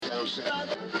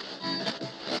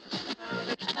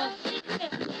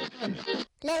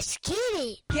Let's get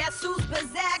it. Guess who's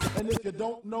possessed? And if you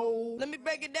don't know, Let me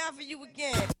break it down for you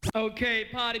again. Okay,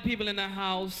 party people in the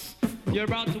house, you're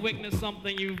about to witness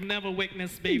something you've never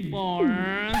witnessed before.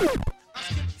 I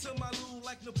skip to my loo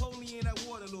like Napoleon at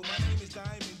Waterloo. My name is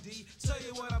Diamond D. Tell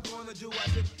you what I'm gonna do. I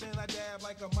dip and I dab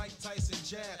like a Mike Tyson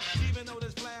jab. Even though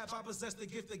there's flab, I possess the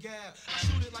gift of gab. I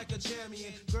shoot it like a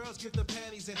champion. Girls give the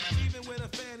panties in. Even with a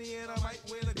fanny in, I might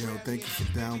win a Grammy. thank you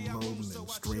for downloading and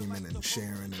streaming and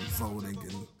sharing and voting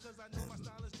and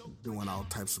doing all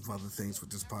types of other things with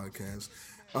this podcast.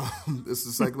 This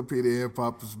is Encyclopedia Hip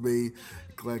Hop. Is me,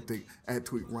 Eclectic, at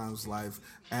Tweet Rhymes Life,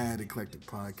 at Eclectic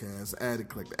Podcast, at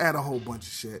Eclectic, add a whole bunch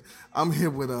of shit. I'm here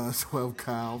with 12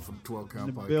 Kyle from 12 Kyle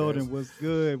The Podcast. building was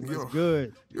good. Was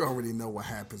good. You already know what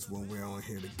happens when we're on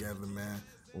here together, man.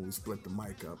 When we split the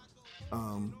mic up.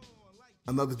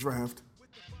 Another draft.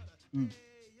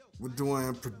 We're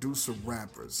doing producer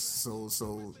rappers.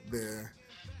 So they're,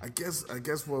 I guess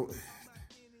what.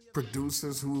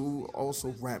 Producers who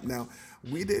also rap. Now,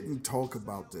 we didn't talk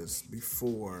about this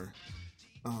before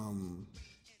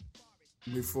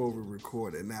we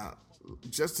recorded. Now,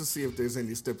 just to see if there's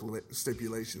any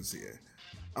stipulations here,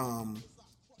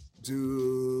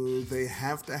 do they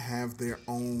have to have their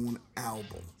own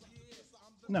album?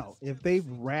 No, if they've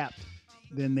rapped,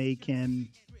 then they can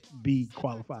be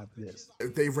qualified for this.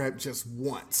 If they rap just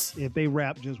once. If they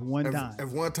rap just one time.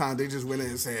 If one time they just went in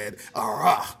and said,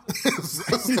 "Ah."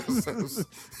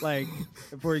 Like,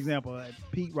 for example,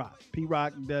 Pete Rock. Pete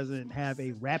Rock doesn't have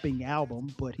a rapping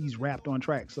album, but he's rapped on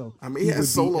tracks. So I mean, he has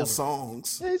solo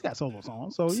songs. Yeah, he's got solo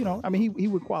songs. So, you know, I mean, he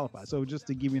would qualify. So just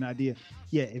to give you an idea,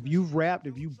 yeah, if you've rapped,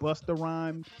 if you bust a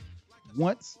rhyme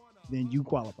once, then you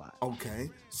qualify. Okay,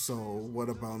 so what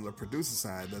about on the producer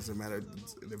side? Does it matter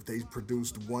if they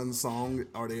produced one song?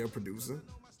 Are they a producer?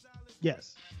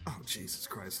 Yes. Oh, Jesus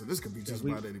Christ. So this could be just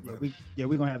about anybody. We're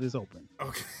going to have this open.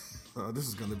 Okay. This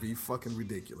is going to be fucking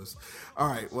ridiculous. All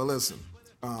right, well, listen.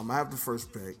 I have the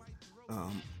first pick.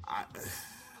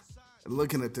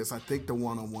 Looking at this, I think the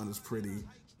one-on-one is pretty...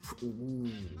 Ooh,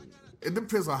 it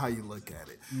depends on how you look at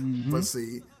it. Mm-hmm. But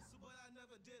see...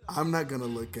 I'm not going to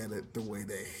look at it the way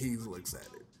that he looks at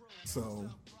it. So,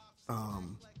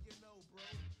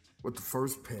 with the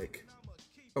first pick,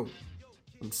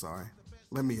 I'm sorry.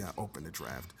 Let me open the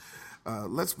draft.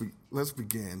 Let's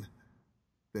begin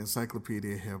the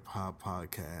Encyclopedia Hip Hop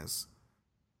Podcast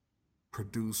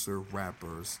producer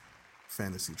rappers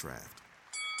fantasy draft.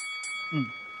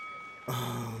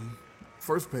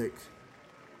 First pick,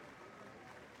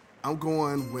 I'm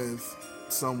going with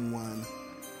someone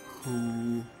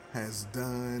who has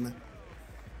done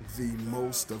the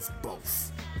most of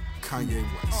both. Kanye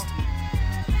West.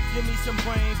 Give me some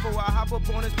brain before I hop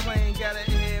up on this plane. Gotta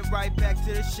head right back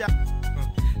to the shop.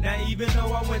 Now even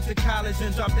though I went to college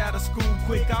and dropped out of school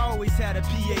quick, I always had a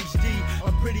PhD,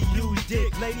 a pretty used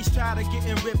dick. Ladies try to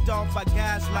getting ripped off by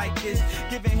guys like this.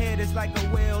 Giving head is like a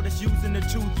whale that's using a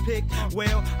toothpick.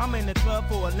 Well, I'm in the club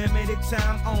for a limited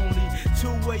time only.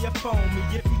 Two-way you phone me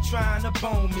if you trying to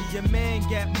bone me. Your man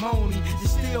got money, you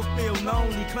still feel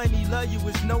lonely. Claim he love you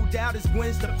is no doubt is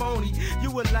Gwen Stefani.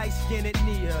 You a light-skinned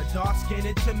Nia,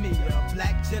 dark-skinned Tamia,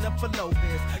 black Jennifer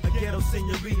Lopez, a ghetto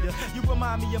senorita. You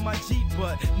remind me of my Jeep,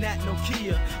 but not no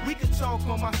Kia. We could talk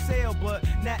on my cell, but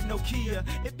not no Kia.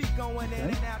 It be going in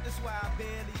and out, that's why I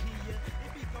barely hear you.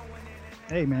 It be going in and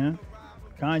out. Hey, man.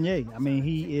 Kanye. I mean,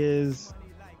 he is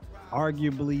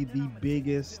arguably the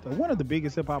biggest, or one of the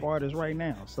biggest hip hop artists right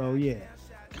now. So, yeah,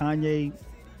 Kanye,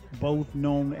 both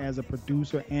known as a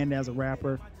producer and as a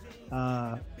rapper.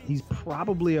 He's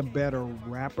probably a better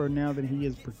rapper now than he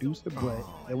is producer, but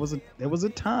there was a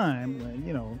time when,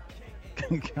 you know,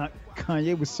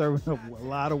 Kanye was serving up a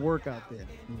lot of work out there.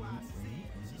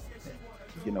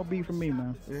 You know, be for me,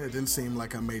 man. Yeah, it didn't seem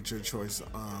like I made your choice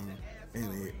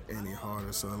any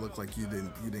harder, so it looked like you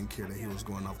didn't care that he was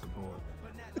going off the board.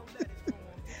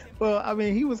 Well, I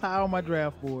mean, he was high on my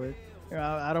draft board.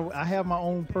 I have my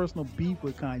own personal beef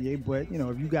with Kanye, but you know,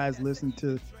 if you guys listen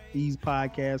to these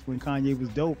podcasts when Kanye was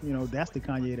dope, you know, that's the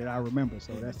Kanye that I remember.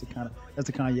 So that's the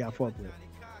Kanye I fuck with.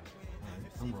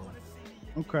 I'm rolling.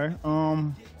 Okay.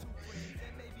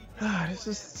 This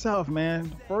is tough,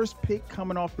 man. First pick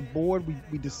coming off the board,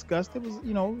 we discussed it was,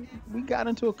 you know, we got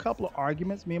into a couple of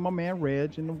arguments. Me and my man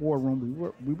Reg in the war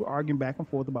room, we were arguing back and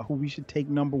forth about who we should take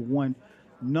number one.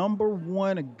 Number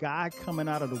one, a guy coming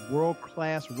out of the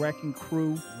world-class Wrecking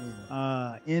Crew,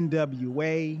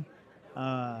 NWA,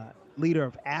 leader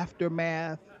of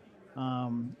Aftermath.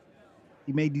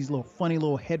 He made these funny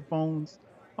little headphones.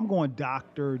 I'm going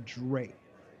Dr. Dre.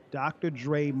 Dr.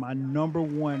 Dre, my number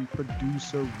one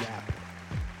producer rapper.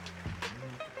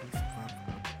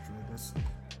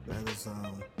 That is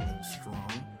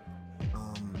strong.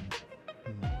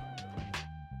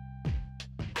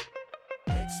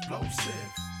 Explosive.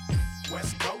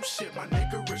 West Coast shit, my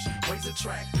niggerish ways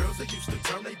attract girls that used to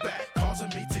turn they back, causing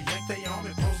me to yank they arm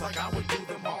and pose like I would do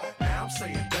them all. Now I'm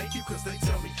saying thank you cause they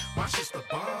tell me my shit's the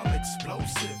bomb.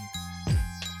 Explosive.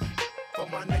 For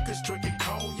my niggas drinking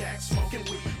cognac, smoking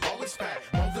weed, always pack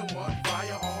more than one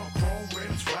firearm, chrome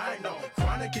rims, rhino,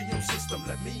 chronic in your system,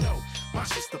 let me know my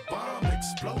shit's the bomb.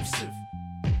 Explosive.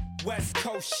 West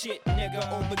Coast shit, nigga,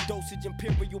 overdosage,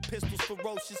 imperial pistols,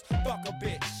 ferocious. Fuck a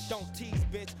bitch, don't tease,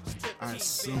 bitch. I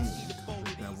assumed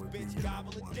that would be your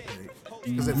number one pick.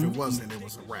 Because if it wasn't, it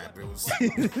was a rap. It was.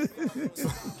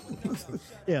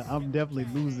 Yeah, I'm definitely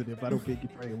losing if I don't pick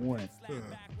it for one.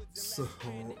 So,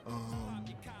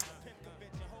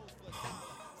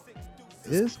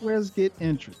 this where it's get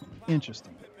interesting.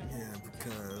 yeah,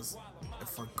 because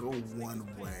if I go one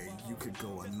way, you could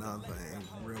go another and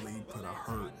really put a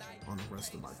hurt on the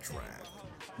rest of my track.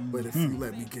 But if you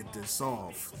let me get this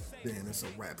off, then it's a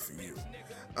wrap for you.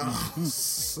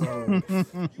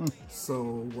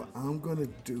 So what I'm gonna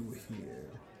do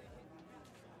here,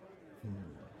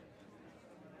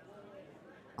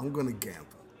 I'm gonna gamble.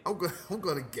 I'm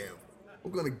gonna gamble.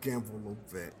 I'm gonna gamble a little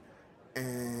bit,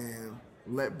 and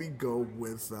let me go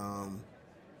with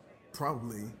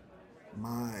probably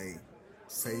my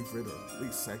favorite, or at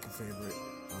least second favorite,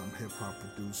 hip hop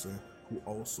producer who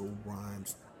also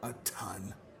rhymes a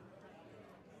ton,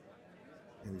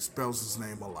 and he spells his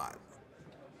name a lot.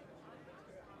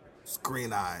 It's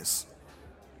Green Eyes.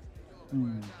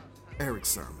 Eric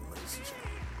Sermon, ladies and gentlemen.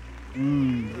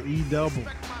 E-double.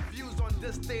 Respect my views on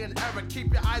this day and era.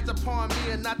 Keep your eyes upon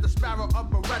me and not the sparrow of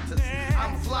Berettas.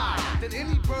 I'm fly than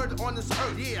any bird on this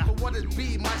earth. Yeah, for what it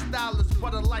be, my style is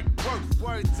butter like worth.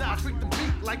 Words out, I freak the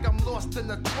beat like I'm lost in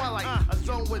the twilight. A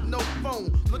zone with no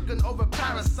phone, looking over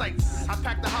parasites. I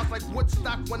pack the house like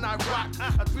Woodstock when I rock.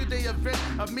 A 3-day event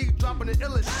of me dropping the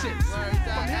illest shit.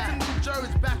 From here to New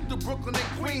Jersey, back to Brooklyn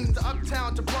and Queens, to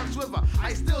Uptown to Bronx River,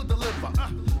 I still deliver.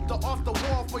 The off the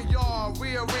wall for y'all,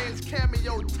 rearrange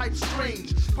cameo type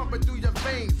strange, pumping through your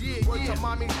veins. Yeah, word to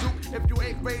Mommy Duke, if you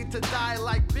ain't ready to die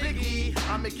like Biggie,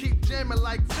 I'ma keep jamming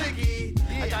like Ziggy.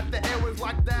 I got the airwaves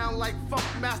locked down like Funk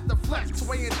Master Flex,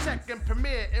 Sway and Tech and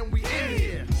Premiere, and we in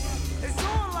here. It's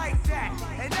all like that,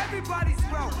 and everybody's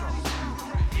welcome.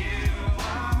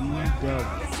 E-double.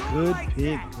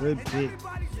 Good pick.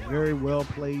 Very well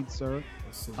played, sir.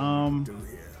 Let's see what we can do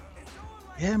here.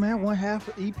 Yeah, man, one half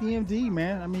of EPMD,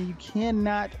 man. I mean, you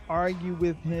cannot argue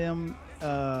with him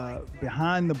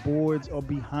behind the boards or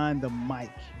behind the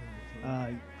mic.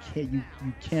 You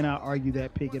cannot argue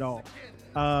that pick at all.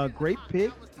 Great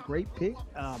pick.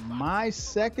 My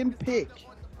second pick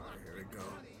All right, here we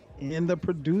go. in the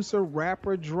producer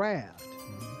rapper draft.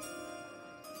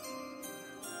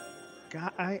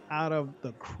 Guy out of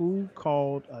the crew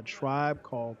called A Tribe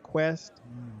Called Quest.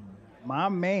 My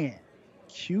man,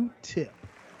 Q-Tip.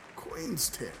 Queen's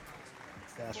Tip.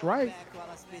 That's right. While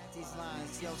I spit these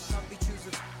lines, yo, some be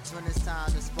choosing when it's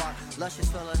time to spark. Luscious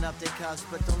filling up their cups,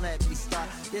 but don't let me start.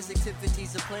 There's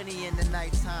activities aplenty in the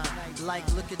nighttime, like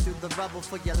looking through the rubble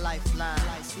for your lifeline.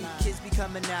 See, kids be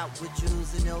coming out with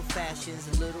jewels and old fashions,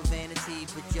 a little vanity,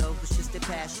 but yo, it's just their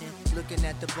passion. Looking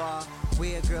at the bar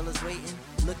where a girl is waiting,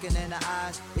 looking in her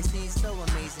eyes, it seems so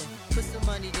amazing. Put some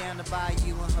money down to buy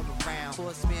you and her around. For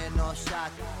a smearing off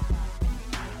shot.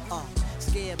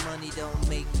 Scared money don't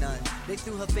make none. They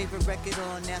threw her favorite record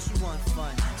on, now she want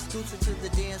fun. Scoots into the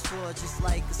dance floor just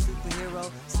like a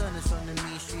superhero. Son is from the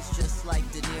mean streets just like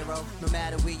De Niro. No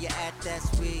matter where you're at, that's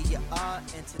where you are.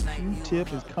 And tonight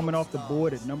Q-Tip is coming off the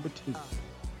board at number 2.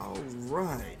 All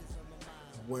right.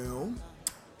 Well,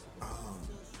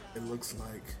 it looks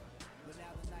like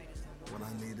what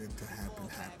I needed to happen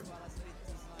happened.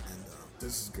 And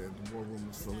this is good. The war room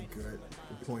is really good.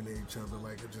 We point at each other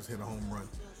like it just hit a home run.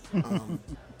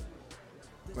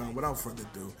 Without further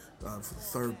ado, for the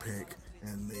third pick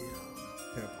and the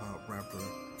hip-hop rapper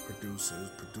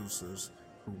producers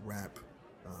who rap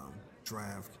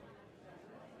draft,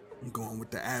 I'm going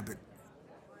with the Abbott,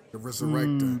 the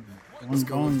Resurrector. Let's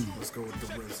go with the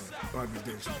RZA, Bobby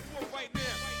Digital. Right now,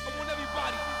 I want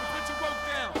everybody to put your work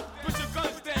down, put your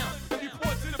guns down, and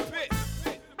report to the pit,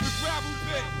 the gravel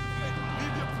pit.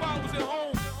 Leave your problems at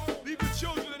home, leave your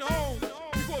children at home.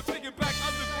 We gonna take it back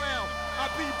underground. I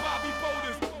be Bobby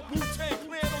Boulders, Wu-Tang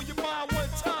Clan on your mind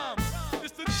one time.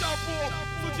 It's the jump off,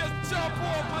 so just jump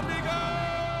off, my nigga.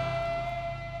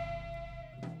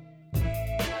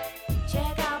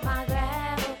 Check out my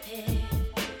gravel pit.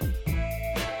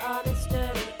 Oh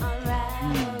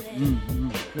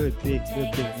Good pick.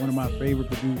 One of my favorite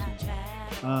producers.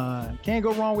 Can't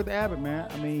go wrong with Abbott, man.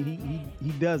 I mean, he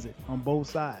does it on both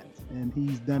sides, and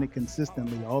he's done it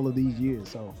consistently all of these years.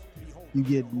 So you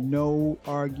get no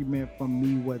argument from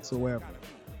me whatsoever.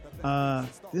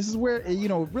 This is where it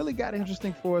really got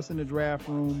interesting for us in the draft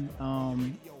room,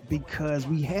 because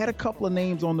we had a couple of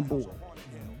names on the board,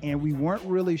 and we weren't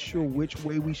really sure which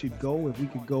way we should go. If we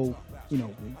could go, we can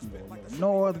go a little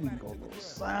north, we can go a little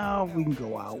south, we can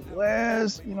go out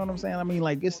west. You know what I'm saying? I mean,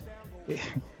 like it's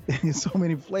so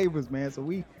many flavors, man. So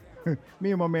me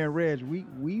and my man Reg, we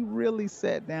really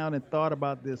sat down and thought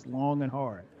about this long and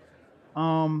hard.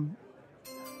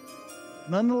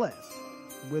 Nonetheless,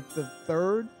 with the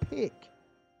third pick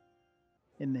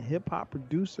in the hip hop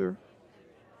producer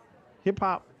 /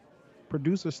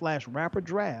 rapper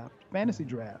draft, fantasy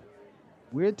draft,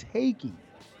 we're taking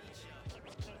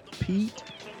Pete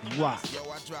Rock. Yo,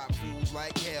 I drop fools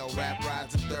like hell, rap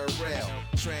rides a third rail.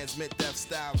 Transmit death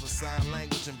styles with sign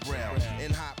language and braille.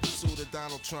 In hot pursuit of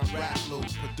Donald Trump rap loop.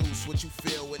 Produce what you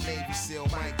feel with Navy SEAL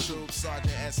Mike Troop,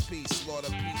 Sergeant SP,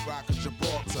 Slaughter Pete Rock of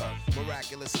Gibraltar.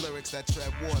 Miraculous lyrics that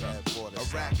tread water.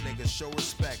 A rap nigga, show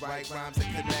respect, write rhymes that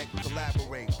connect,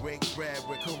 collaborate, break bread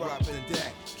with corrupt and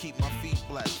deck. Keep my feet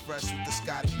blessed, fresh with the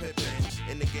Scottie Pippen.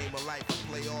 In the game of life, I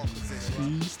play all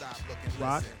positions. Stop looking.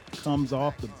 Rock comes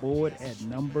off the board at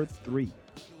number 3.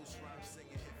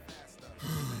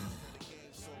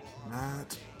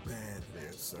 Not bad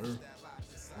there, sir.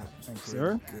 Thanks,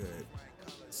 sir. Good.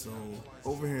 So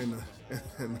over here in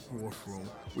the fourth room,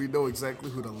 we know exactly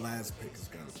who the last pick is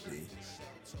going to be,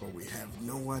 but we have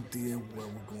no idea where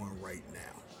we're going right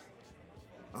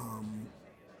now.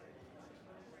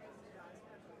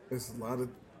 There's a lot of,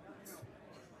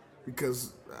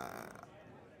 because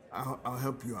I'll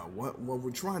help you out. What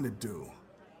we're trying to do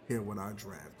here with our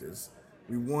draft is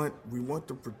we want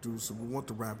the producer, we want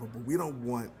the rapper, but we don't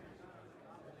want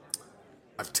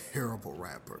a terrible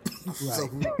rapper. Right. So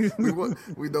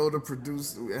we know the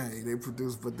producer. Hey, they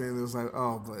produce, but then it's like,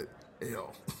 oh, but ew,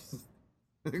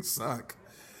 they suck.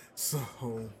 So,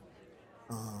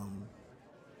 I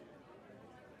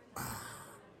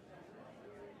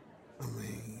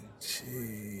mean,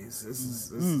 jeez, this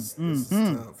is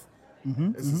tough.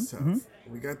 This is tough.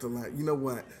 We got the last. You know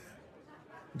what?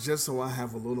 Just so I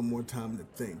have a little more time to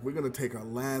think, we're gonna take our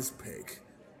last pick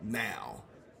now,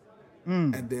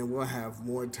 and then we'll have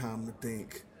more time to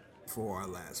think for our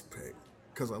last pick.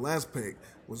 Because our last pick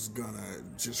was gonna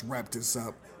just wrap this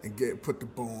up and put the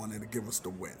bow on it and give us the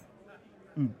win.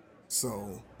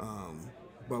 So,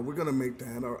 but we're gonna make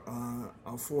that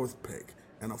our fourth pick,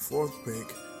 and our fourth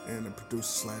pick in the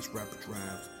producer / rapper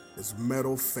draft is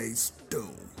Metal Face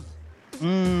Doom.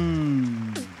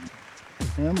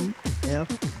 MF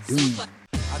Doom.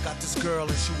 I got this girl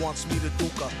and she wants me to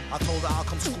duke her. I told her I'll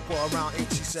come scoop her around 8.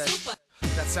 She said,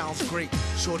 that sounds great.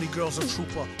 Shorty girl's a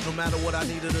trooper. No matter what I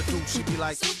need her to do, she be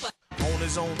like, on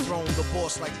his own throne, the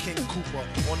boss like King Cooper.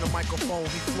 On the microphone,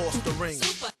 he flossed the ring.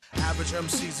 Average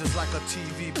MCs is like a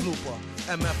TV blooper.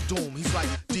 MF Doom, he's like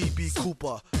DB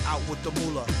Cooper. Out with the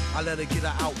moolah. I let her get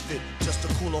her outfit just to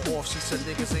cool her off. She said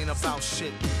niggas ain't about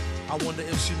shit. I wonder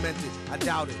if she meant it, I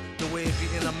doubt it. The way it be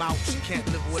in her mouth, she can't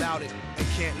live without it. And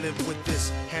can't live with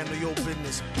this, handle your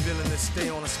business. Villainous, stay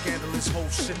on a scandalous whole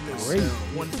shit list. Great.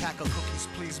 One pack of cookies,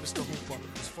 please, Mr. Hooper.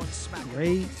 It's fun smacking.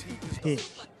 Great pick.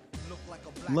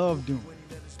 Love Doom.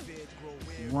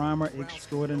 Rhymer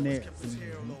extraordinaire.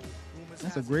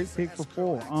 That's a great pick for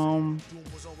 4.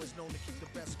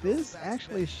 This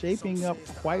actually is shaping up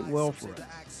quite well for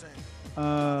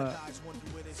us.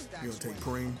 You gonna take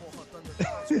Preem?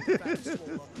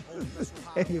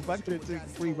 Hey, if I could have taken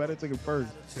Preem, I'd have taken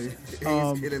first. He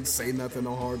didn't say nothing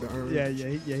no hard to earn. Yeah.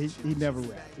 He never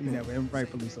rapped. He never, and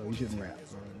rightfully so. He shouldn't rap.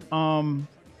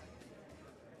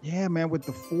 Yeah, man. With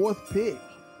the 4th pick,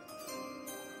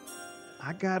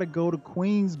 I gotta go to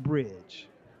Queensbridge.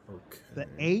 Okay. The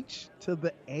H to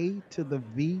the A to the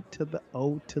V to the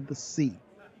O to the C.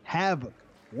 Havoc,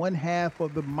 one half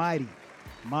of the mighty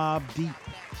Mobb Deep,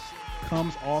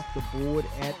 comes off the board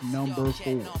at number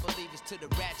 4. To the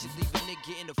ratchet, leave a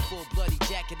nigga in a full bloody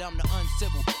jacket. I'm the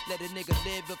uncivil. Let a nigga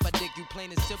live if I dig you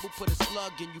plain and simple. Put a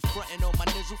slug in you frontin' on my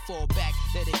nizzle. Fall back,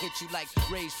 let it hit you like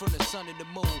rays from the sun and the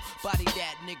moon. Body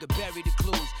that nigga, bury the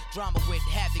clues. Drama with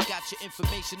havoc, got your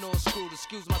information all screwed.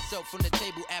 Excuse myself from the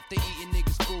table after eating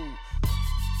niggas' food.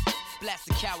 Blast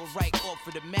the cow right off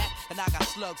of the map, and I got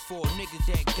slugs for niggas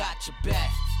that got your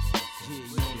back. Yeah,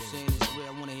 you know what I'm saying? It's real.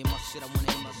 I wanna hear my shit. I wanna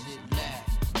hear my shit loud.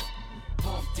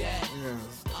 Pump that. Yeah,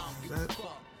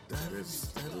 that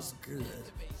is good.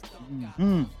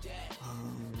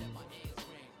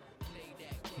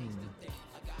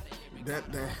 that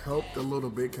helped a little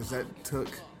bit because that took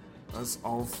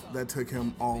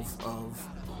him off of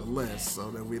the list,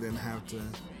 so that we didn't have to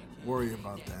worry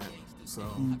about that. So,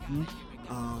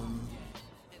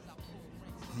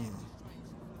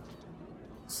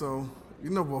 so you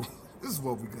know what? This is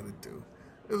what we're gonna do.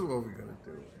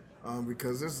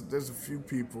 Because there's a few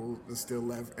people that still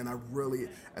left, and I really,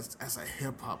 as a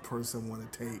hip hop person,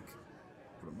 want to take,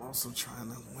 but I'm also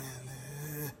trying to win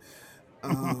it.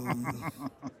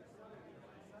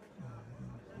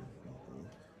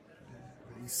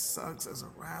 He sucks as a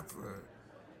rapper.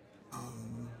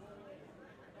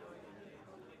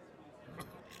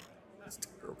 It's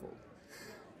terrible.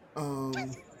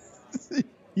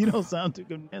 You don't sound too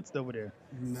convinced over there.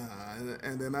 Nah,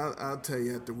 and then I'll tell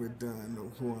you after we're done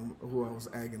who I was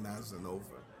agonizing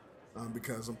over,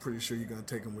 because I'm pretty sure you're gonna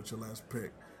take him with your last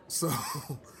pick. So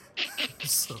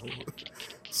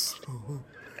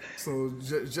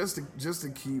just to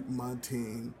keep my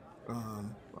team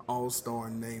all-star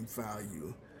name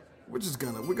value, we're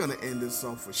gonna end this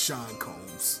off with Sean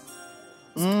Combs.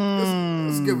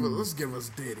 Let's give us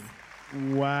Diddy.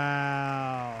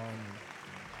 Wow.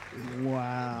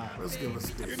 Let's give us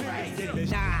Diddy.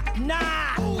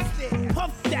 Nah.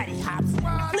 Puff Daddy hops.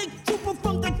 Flick Trooper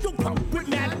from the Duper with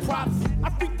mad props. I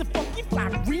freak the funky fly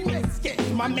remix. Get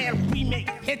my man remake.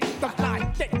 Hit the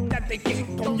fly shit that they get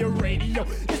on your radio.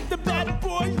 It's the bad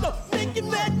boy, look, making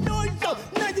mad noise, look.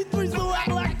 93 so act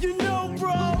like you know,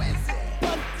 bro.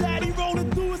 Puff Daddy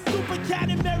rolling through a super cat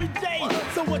and Mary Jane.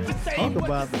 So what you say? Talk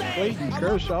about the Clayton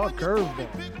Kershaw curveball.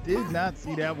 Did not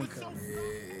see that one coming.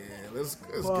 Yeah, let's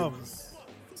give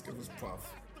us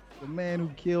Puff. The man who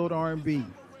killed R&B.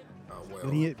 Oh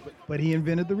well. But he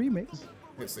invented the remix.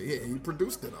 He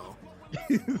produced it all.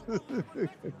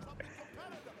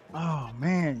 Oh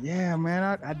man, yeah,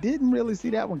 man. I didn't really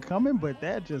see that one coming, but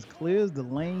that just clears the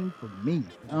lane for me.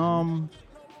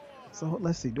 So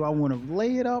let's see. Do I want to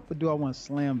lay it up or do I want to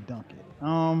slam dunk it?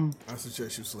 I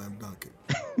suggest you slam dunk it.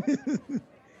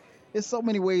 There's so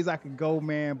many ways I could go,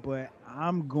 man, but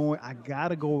I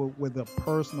gotta go with a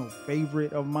personal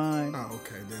favorite of mine. Oh,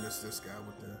 okay. Then it's this guy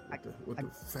with the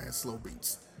fast, slow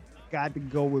beats. Got to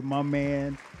go with my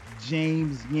man,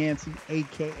 James Yancey,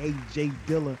 aka Jay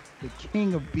Dilla, the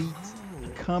king of beats,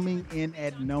 coming in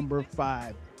at number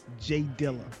 5. Jay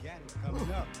Dilla.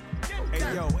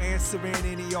 Hey yo, answering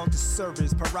any altar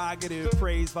service, prerogative,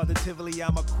 praise positively,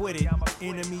 I'm acquitted.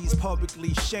 Enemies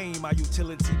publicly shame my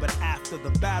utility, but after the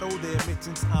battle, their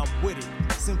admittance, I'm with it.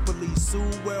 Simply sue,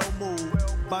 well moved,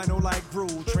 vinyl like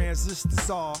groove, transistors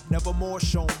are never more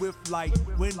shown with light.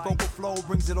 When vocal flow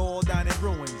brings it all down in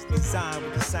ruins, designed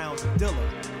with the sounds of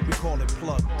Dilla, we call it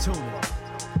plug tuning.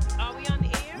 Are we on the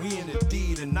air? We in the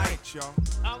D tonight, y'all.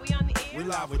 Are we on the air? We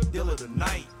live with Dilla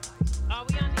tonight. Are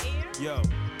we on the air? Yo,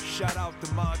 shout out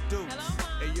to my dudes.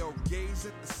 Hey yo, gaze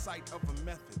at the sight of a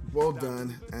method. Well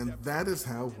done, and that is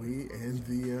how we end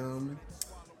the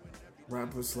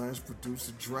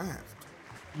rapper/producer draft.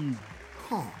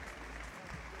 Huh.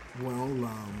 Well,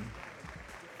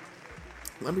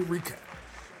 let me recap.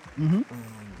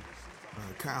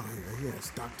 Kyle here, he has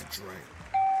Dr. Dre,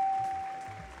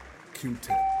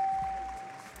 Q-Tip,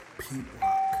 Pete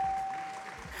Rock,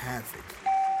 Havoc,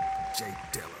 Jay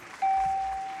Dilla.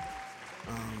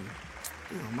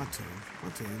 My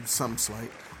team, something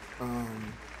slight.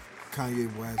 Kanye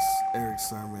West, Eric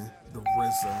Sermon, The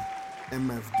RZA,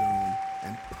 MF Doom,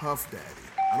 and Puff Daddy.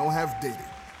 I don't have Diddy.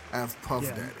 I have Puff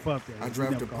Daddy. Puff Daddy. I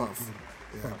drafted Puff.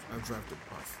 Yeah, I drafted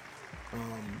Puff.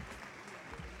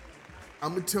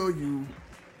 I'm gonna tell you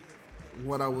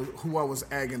who I was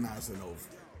agonizing over.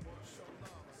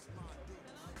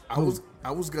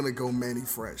 I was gonna go Manny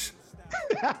Fresh.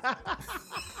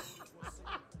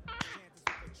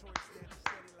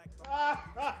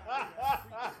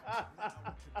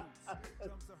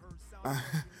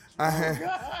 I had.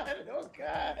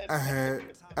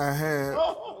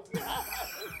 Oh God.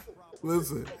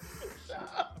 Listen.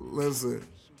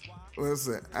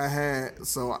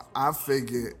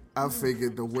 I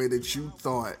figured the way that you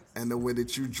thought and the way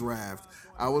that you draft,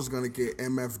 I was gonna get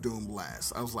MF Doom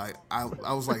last. I was like,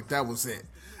 that was it.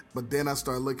 But then I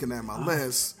started looking at my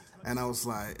list, and I was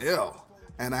like, ew.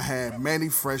 And I had Manny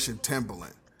Fresh and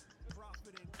Timbaland.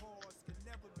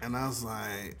 And I was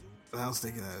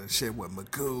thinking of shit with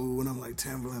Magoo, and I'm like,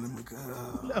 Timbaland and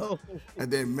Magoo. No.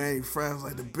 And then Manny Fresh,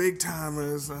 like the big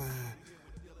timers.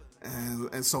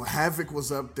 And so Havoc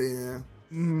was up there.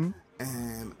 Mm-hmm.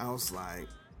 And I was like,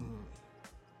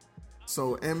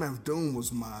 So MF Doom was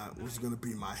gonna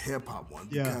be my hip hop one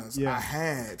because I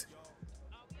had.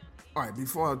 All right,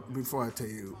 before I tell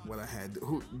you what I had,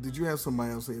 did you have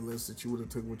somebody else on your list that you would have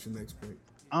took with your next pick?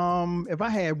 If I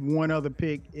had one other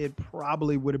pick, it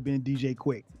probably would have been DJ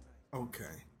Quick. Okay.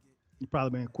 It'd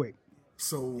probably been Quick.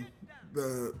 So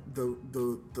the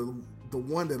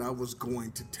one that I was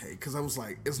going to take, because I was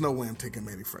like, there's no way I'm taking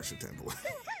Manny Fresh at Timberland.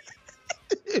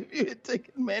 If you had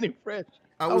taken Manny Fresh,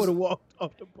 I would have walked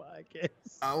off the podcast.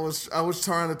 I was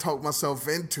trying to talk myself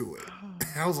into it.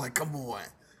 I was like, come on.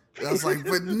 I was like,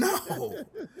 but no.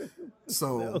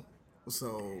 So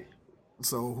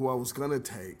who I was gonna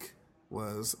take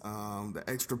was the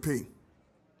Extra P.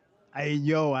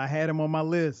 I had him on my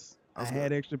list. I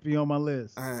had Extra P on my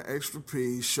list. I had Extra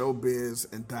P,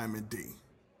 Showbiz, and Diamond D.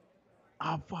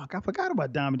 Oh fuck! I forgot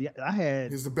about Diamond D.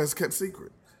 He's the best kept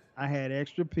secret. I had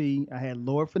Extra P. I had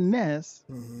Lord Finesse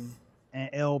and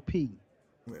LP.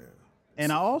 Yeah.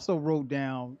 And I also wrote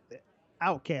down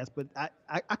Outkast, but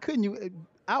I couldn't use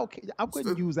Outkast. I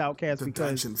couldn't use Outkast the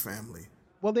because Dungeon Family.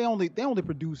 Well, they only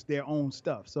produce their own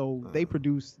stuff, so they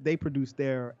produce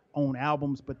their own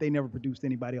albums, but they never produced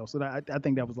anybody else. So I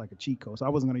think that was like a cheat code. So I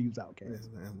wasn't gonna use Outkast.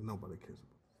 Yeah, nobody cares.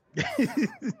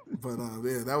 But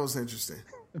yeah, that was interesting.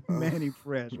 Manny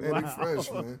Fresh, Manny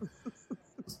Fresh, man.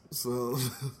 So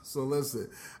listen.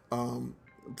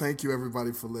 Thank you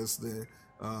everybody for listening.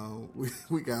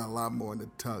 We got a lot more in the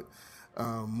tuck.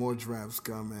 More drafts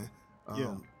coming.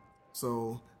 Yeah.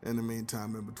 So in the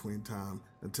meantime, in between time,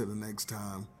 until the next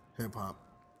time, hip hop.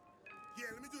 Yeah,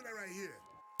 let me do that right here.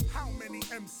 How many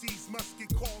MCs must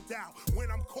get called out? When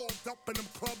I'm called up in them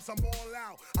clubs, I'm all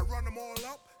out. I run them all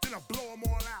up, then I blow them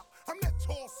all out. I'm that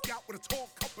tall scout with a tall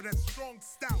cup of that strong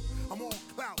stout. I'm all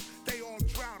clout, they all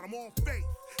drought. I'm all faith,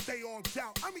 they all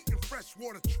doubt. I'm eating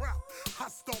freshwater trout. I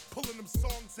start pulling them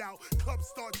songs out. Clubs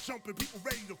start jumping, people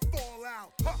ready to fall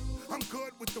out. Huh, I'm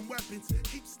good with the weapons.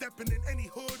 Keep stepping in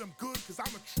any hood, I'm good cause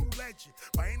I'm a true legend.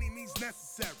 By any means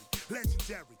necessary,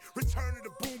 legendary. Return of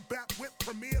the boom bap whip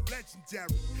premiere,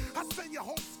 legendary. I send your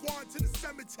whole squad to the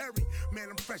cemetery. Man,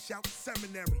 I'm fresh out the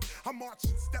seminary. I march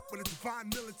in step with a divine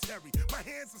military. My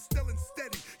hands are still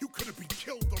unsteady. You could have been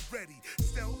killed already.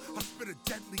 Still, I spit a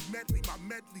deadly medley. My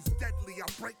medley's deadly. I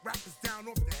break rappers down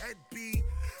off the head B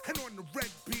and on the red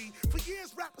B. For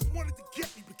years, rappers wanted to get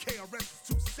me, but KRS is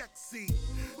too sexy.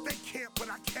 They can't, but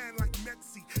I can like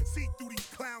Mexi. See through these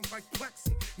clowns like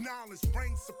Plexi. Knowledge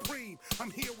reigns supreme. I'm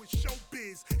here with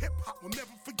Showbiz. Hip hop will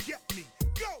never forget me.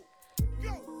 Go!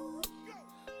 Go!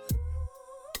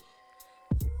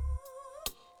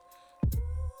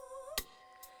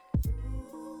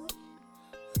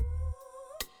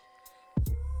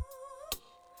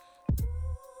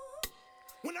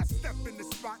 When I step in the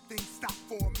spot, things stop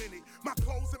for a minute. My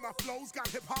clothes and my flows got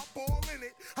hip-hop all in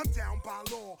it. I'm down by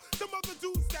law. Them other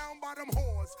dudes down by them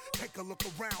whores. Take a look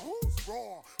around, who's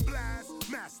raw? Blast,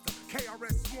 Master,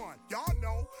 KRS-One. Y'all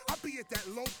know, I be at that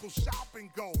local shop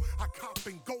and go. I cop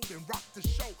and gold and rock the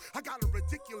show. I got a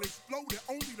ridiculous flow that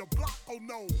only the block will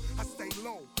know. I stay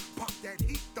low, pop that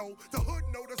heat though. The hood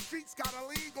know the streets got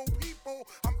illegal people.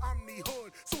 I'm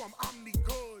omni-hood, so I'm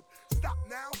omni-good. Stop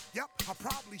now? Yep, I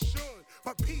probably should.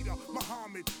 But Peter,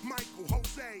 Muhammad, Michael,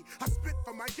 Jose, I spit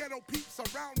for my ghetto peeps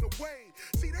around the way.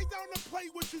 See, they down to play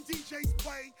what you DJs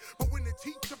play, but when the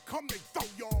teacher come, they throw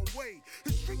y'all away.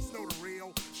 The streets know the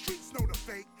real, streets know the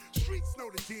fake, streets know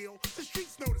the deal, the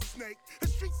streets know the snake, the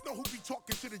streets know who be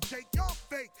talking to the Jake. Y'all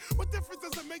fake. What difference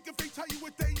does it make if they tell you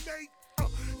what they make?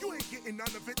 You ain't getting none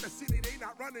of it. The city, they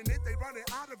not running it. They running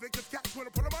out of it because cats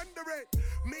want to put them under it.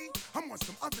 Me, I'm on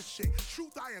some other shit.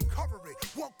 Truth, I uncover it.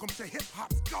 Welcome to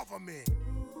hip-hop's government.